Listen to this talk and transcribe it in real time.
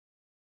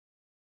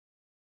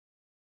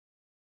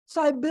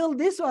So I built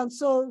this one.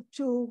 So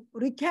to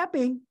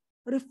recapping,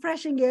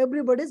 refreshing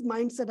everybody's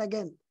mindset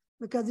again,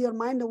 because your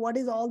mind, what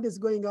is all this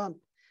going on?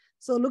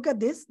 So look at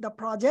this, the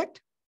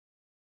project,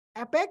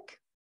 epic,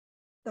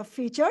 the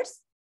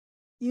features,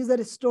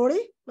 user story.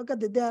 Look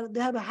at it,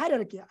 they have a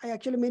hierarchy. I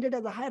actually made it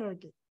as a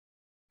hierarchy.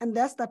 And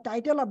that's the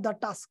title of the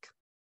task,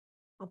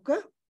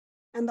 okay?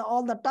 And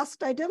all the task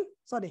title,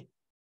 sorry,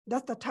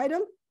 that's the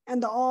title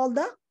and all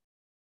the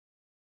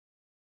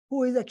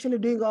who is actually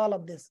doing all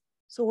of this.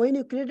 So when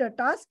you create a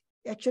task,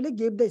 actually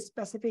give the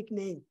specific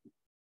name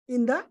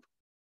in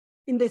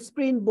the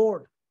sprint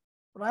board,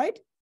 right?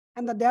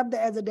 And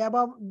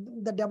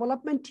the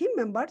development team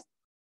members,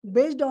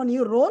 based on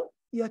your role,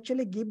 you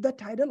actually give the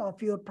title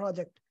of your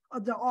project or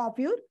of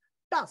your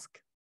task.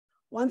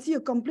 Once you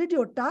complete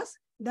your task,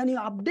 then you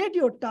update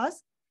your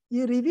task,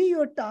 you review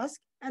your task,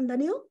 and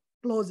then you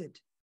close it.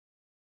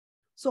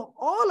 So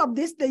all of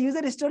this, the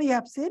user story you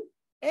have seen,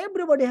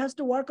 everybody has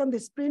to work on the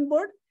sprint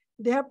board.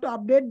 They have to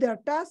update their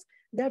task.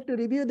 They have to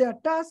review their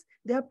task.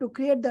 They have to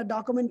create the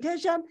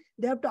documentation.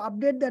 They have to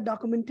update their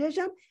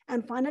documentation.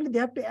 And finally, they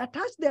have to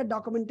attach their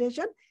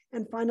documentation.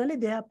 And finally,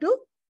 they have to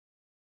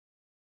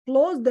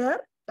close their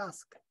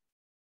task.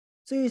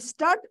 So you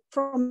start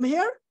from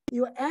here,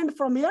 you end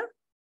from here,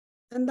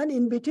 and then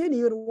in between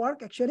your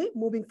work actually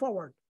moving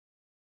forward.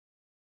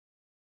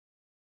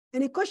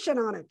 Any question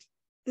on it?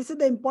 This is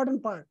the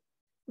important part,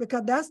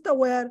 because that's the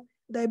where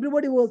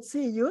everybody will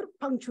see your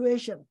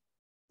punctuation.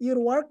 Your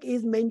work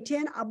is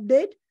maintain,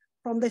 update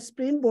from the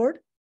sprint board,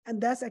 and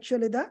that's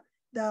actually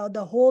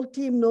the whole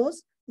team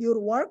knows your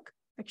work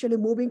actually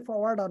moving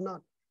forward or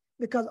not.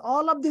 Because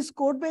all of this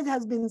code base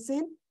has been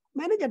seen,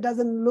 manager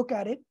doesn't look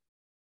at it.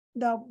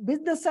 The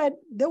business side,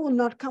 they will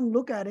not come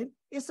look at it.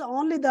 It's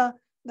only the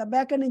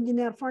backend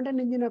engineer,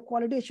 front-end engineer,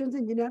 quality assurance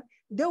engineer,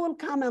 they will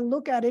come and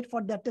look at it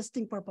for their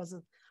testing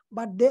purposes.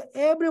 But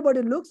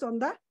everybody looks on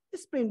the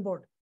sprint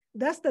board.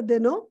 That's that they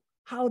know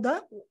how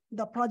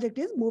the project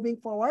is moving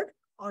forward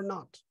or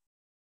not.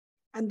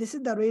 And this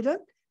is the reason.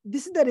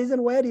 This is the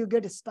reason where you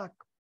get stuck.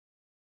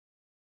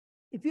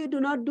 If you do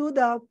not do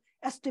the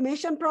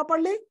estimation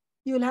properly,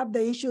 you will have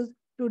the issues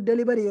to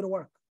deliver your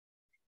work.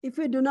 If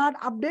you do not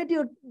update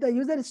the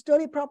user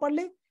story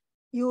properly,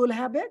 you will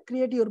have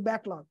create your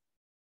backlog.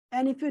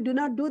 And if you do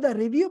not do the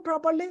review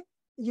properly,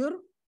 your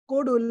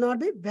code will not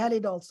be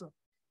valid also.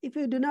 If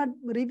you do not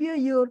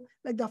review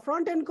the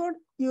front-end code,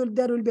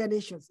 there will be an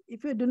issue.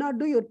 If you do not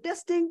do your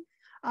testing,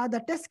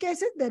 the test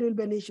cases, there will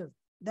be an issue.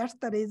 That's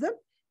the reason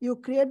you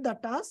create the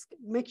task.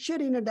 Make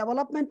sure in a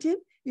development team,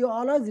 you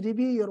always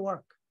review your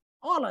work,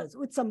 always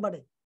with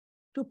somebody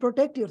to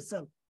protect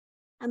yourself.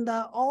 And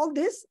all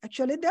this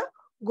actually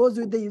goes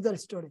with the user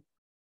story.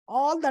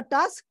 All the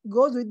task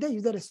goes with the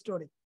user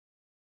story.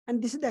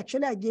 And this is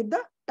actually, I gave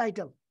the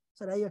title.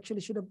 So I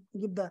actually should have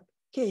given the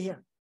K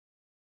here.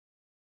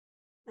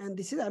 And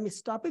this is, I'm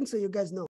stopping so you guys know.